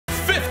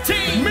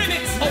15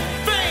 minutes of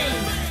fame.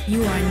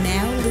 You are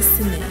now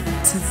listening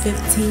to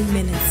 15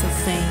 Minutes of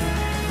Fame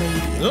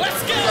Radio. Let's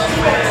go.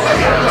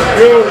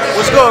 Yo,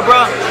 What's good,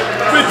 bro?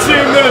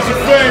 15 minutes of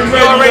fame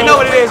radio. You already know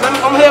what it is.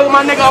 I'm here with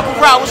my nigga Uncle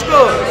Rob. What's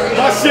good?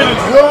 My shit is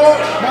raw.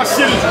 My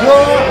shit is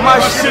raw. My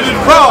shit is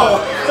raw.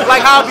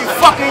 Like how I be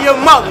fucking your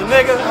mother,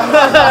 nigga.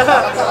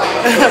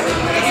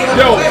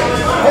 Yo,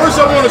 first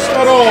I want to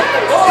start off.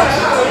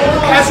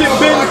 Has it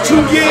been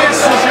 2 years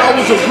since y'all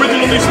was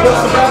originally supposed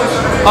to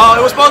battle?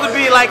 It was supposed to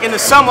be like in the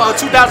summer of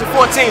 2014,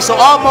 so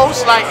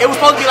almost like it was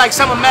supposed to be like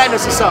Summer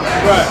Madness or something.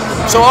 Right.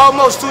 So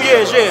almost 2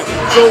 years, yeah.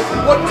 So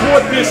what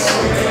brought this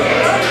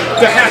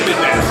to happen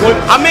now?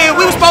 I mean,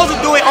 we were supposed to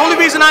do it. Only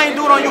reason I ain't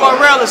do it on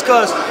URL is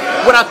because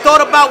when I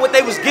thought about what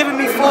they was giving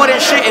me for it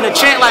and shit, and the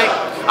chant, like,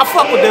 I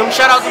fuck with them.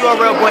 Shout out to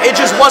URL, but it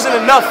just wasn't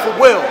enough for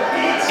Will.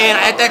 And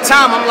at that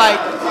time, I'm like,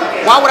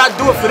 why would I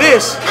do it for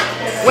this?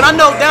 When I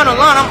know down the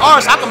line I'm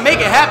Ars, I can make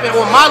it happen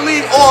on my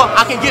league, or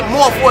I can get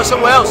more for it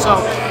somewhere else.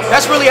 So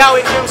that's really how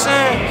it, you know what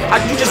I'm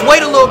saying? You just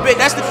wait a little bit.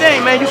 That's the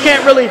thing, man. You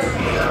can't really,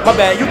 my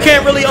bad, you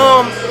can't really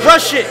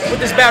rush shit with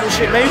this battle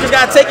shit, man. You just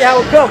gotta take it how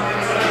it comes.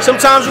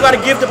 Sometimes you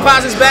gotta give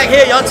deposits back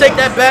here. Y'all take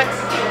that back.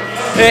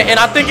 And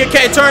I think it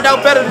turned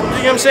out better,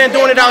 you know what I'm saying,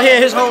 doing it out here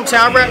in his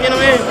hometown, right? You know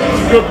what I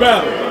mean? Good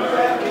battle.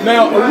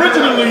 Now,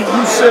 originally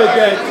you said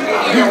that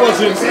he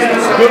wasn't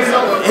good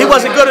enough. He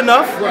wasn't good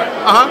enough. Right.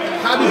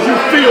 How did you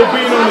feel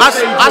being on the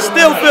stage?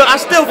 I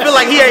still feel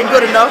like he ain't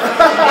good enough.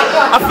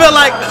 I feel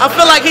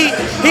like he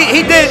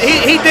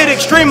did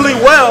extremely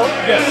well.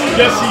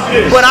 Yes he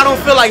did. But I don't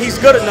feel like he's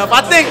good enough.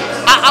 I think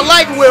I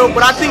like Will,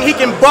 but I think he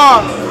can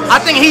bomb. I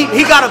think he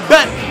got a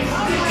bet.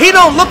 He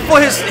don't look for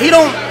he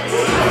don't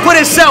put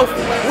himself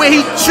where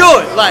he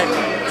should. Like,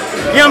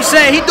 you know what I'm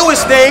saying? He do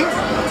his thing.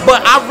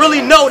 But I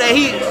really know that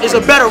he is a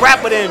better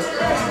rapper than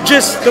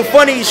just the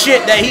funny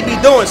shit that he be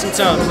doing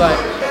sometimes. Like,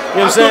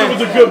 you know what I'm saying? I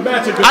thought it was a good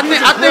matchup.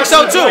 I think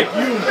so too.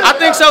 I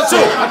think so too.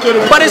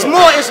 But it's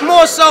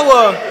more so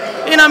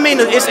you know what I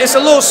mean? It's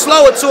a little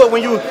slower to it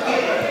when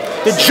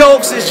the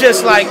jokes is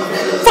just like,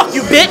 fuck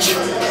you, bitch.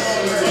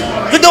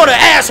 You're doing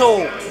an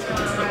asshole.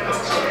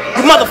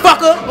 You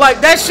motherfucker.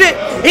 Like that shit.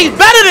 He's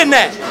better than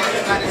that.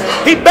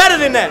 He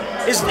better than that.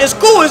 It's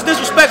cool, it's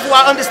disrespectful.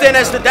 I understand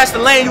that's the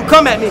lane you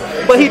come at me,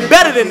 but he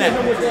better than that.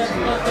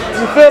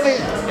 You feel me?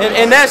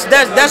 And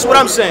that's what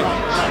I'm saying.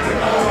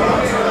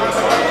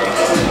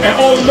 And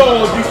all in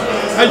all,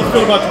 how you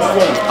feel about the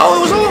performance?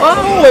 Oh, I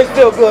always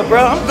feel good,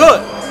 bro. I'm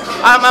good.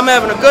 I'm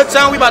having a good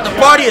time. We about to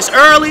party. It's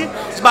early.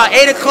 It's about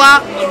 8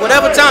 o'clock,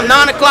 whatever time,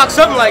 9 o'clock,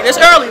 something like that.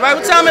 It's early, right?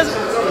 What time is it?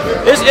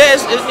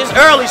 It's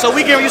early, so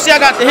we can. You see, I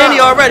got the Henny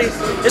already.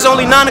 It's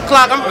only 9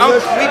 o'clock.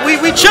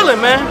 We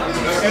chilling, man.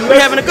 And we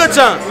having a good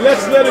time.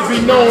 Let's let it be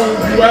known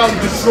you out in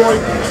Detroit,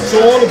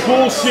 so all the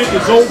bullshit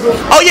is over.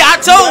 Oh yeah, I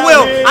told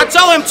Will. I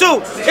told him too.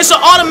 It's an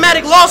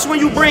automatic loss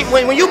when you bring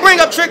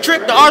up Trick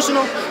the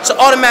Arsonal. It's an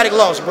automatic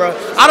loss, bro.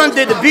 I done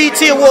did the BET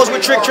Awards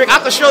with Trick.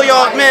 I can show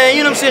y'all, man.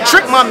 You know what I'm saying?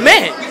 Trick, my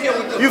man.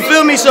 You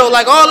feel me? So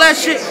like all that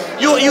shit,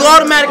 you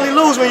automatically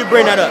lose when you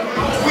bring that up.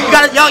 You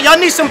got y'all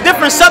need some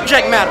different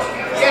subject matter.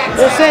 You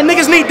know what I'm saying?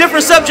 Niggas need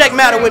different subject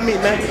matter with me,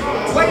 man. You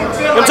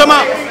know what I'm talking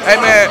about? Hey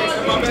man,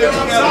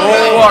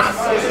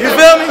 you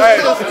feel me?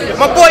 Hey.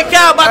 My boy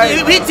Cal,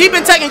 he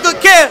been taking good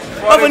care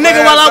of a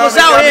nigga while I was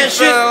out here and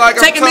shit, like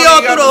taking me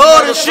all through the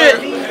hood and shit,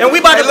 and we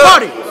about to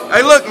party.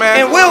 Hey, look, man.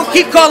 And Will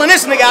keep calling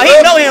this nigga out. He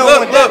know he don't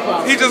want that.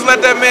 He just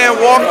let that man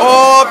walk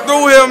all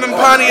through him in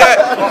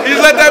Pontiac. He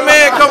just let that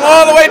man come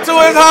all the way to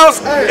his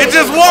house and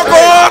just walk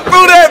all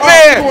through that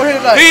man.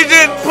 He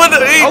just put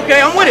it.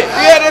 Okay, I'm with it.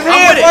 He had his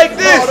hands like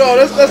this.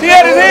 He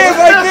had his hands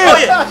like this. Oh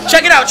yeah,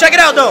 check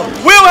it out though.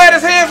 Will had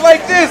his hands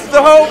like this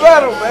the whole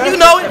battle, man. You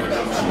know it.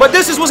 But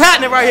this is what's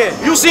happening right here.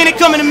 You seen it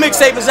coming, the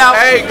mixtape is out.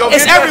 Hey, go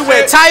it's get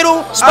everywhere. that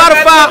Tidal,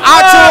 Spotify,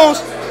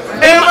 iTunes.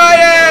 In my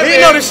ass. You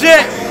know the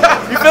shit.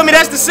 You feel me?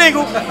 That's the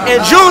single.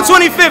 And June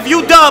 25th,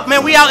 UW,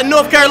 man, we out in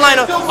North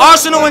Carolina.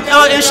 Arsonal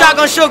and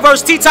Shotgun Suge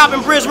versus T-Top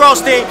and Brizz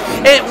Rothstein.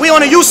 And we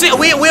on the UC,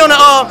 we on the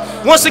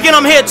Once Again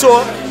I'm Here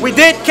tour. We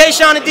did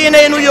K-Shine and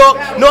DNA in New York,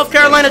 North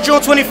Carolina,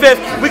 June 25th.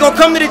 We gonna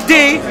come to the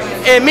D,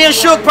 and me and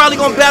Suge probably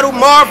gonna battle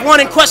Marv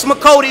 1 and Quest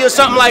McCody or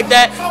something like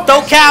that.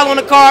 Throw Cal on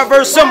the card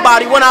versus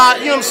somebody. You know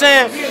what I'm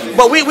saying?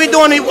 But we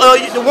doing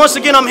the Once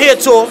Again I'm Here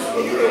tour.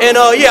 And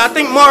yeah, I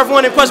think Marv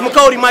 1 and Quest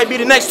McCody might be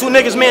the next two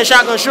niggas me and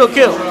Shotgun Suge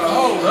kill.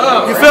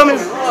 You feel me?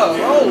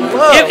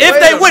 If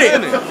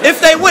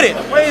they with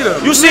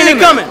it. You seen it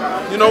coming.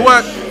 You know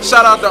what?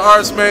 Shout out to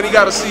Ars, man. He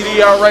got a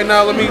CD out right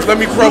now. Let me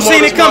promo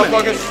this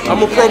motherfucker.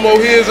 I'ma promo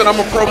his and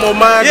I'ma promo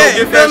mine. Yeah,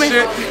 go get that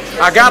shit.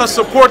 I gotta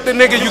support the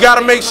nigga. You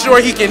gotta make sure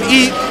he can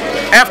eat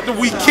after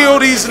we kill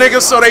these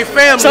niggas so they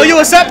family. So you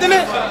accepting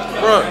it?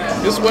 Bruh,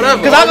 it's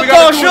whatever. Because I can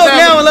call Suge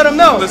now and let him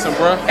know. Listen,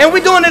 bruh. And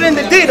we doing it in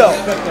the D though.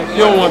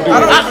 You don't want to do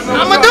it.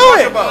 I'ma do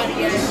it.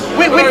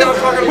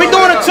 We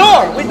doing doing a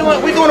tour.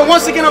 We doing a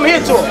Once Again I'm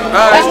Here tour.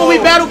 That's when we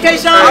battle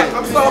K-Sean.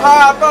 I'm so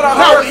high, I thought I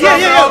heard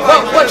something.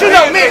 Yeah. But you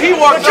know me. He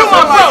walked you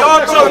my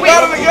bro. Y'all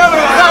battle together.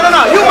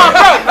 No. You my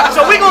bro.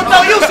 So we gonna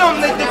throw you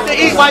something to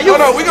eat while you.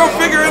 Hold on, we gonna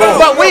figure it out.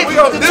 But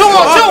the 2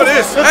 on 2.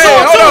 The 2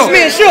 on 2 is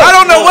me and Suge. I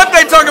don't know what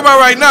they talking about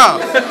right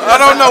now. I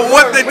don't know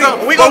what they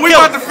talking. We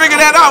about to figure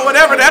that out.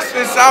 Whatever that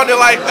shit sounded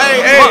like.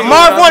 Hey.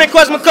 Marv One and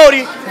Quest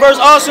McCody versus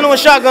Arsonal and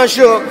Shotgun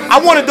Suge. I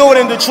want to do it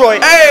in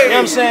Detroit. Hey, you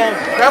know what I'm saying?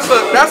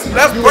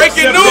 That's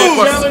breaking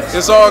news.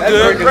 It's all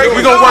good.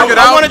 We gonna work it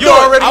out. You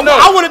already know.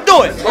 I want to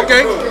do it.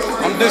 Okay.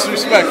 I'm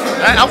disrespectful.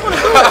 I want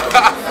to do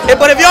it.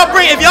 But if y'all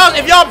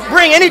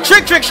bring any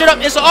trick shit up,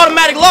 it's an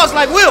automatic loss.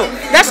 Like Will,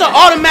 that's an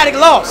automatic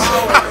loss.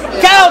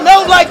 Cal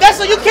knows like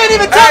you can't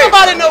even talk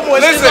about it no more.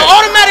 It's an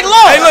automatic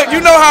loss. Hey, look, you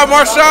know how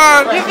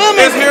Marshawn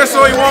is here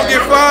so he won't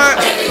get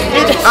fined.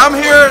 I'm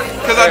here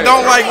because I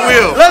don't like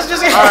Will. Let's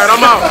just get. All right,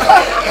 I'm out.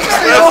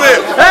 That's it.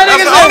 That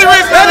nigga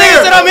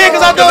said I'm here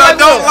because I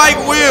don't like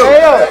Will.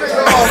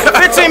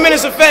 15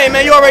 minutes of fame,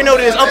 man. You already know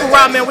what it is. Uncle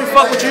Rob, man, we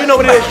fuck with you. You know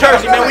what it is.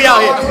 Jersey, man. We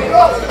out here.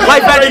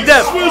 Life after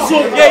death.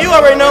 Yeah, you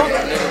already know.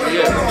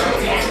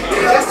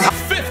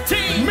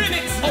 15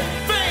 minutes of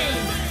fame.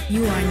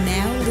 You are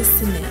now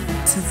listening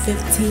to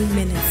 15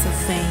 Minutes of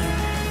Fame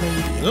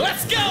Radio.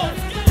 Let's go.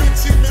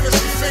 15 minutes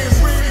of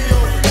fame radio.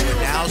 And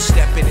now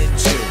stepping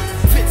into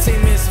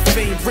 15 minutes of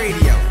fame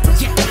radio.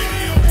 Yeah.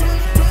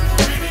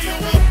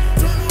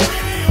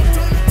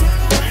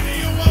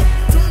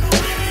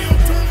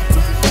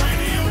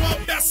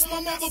 That's my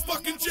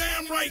motherfucking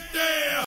jam right there.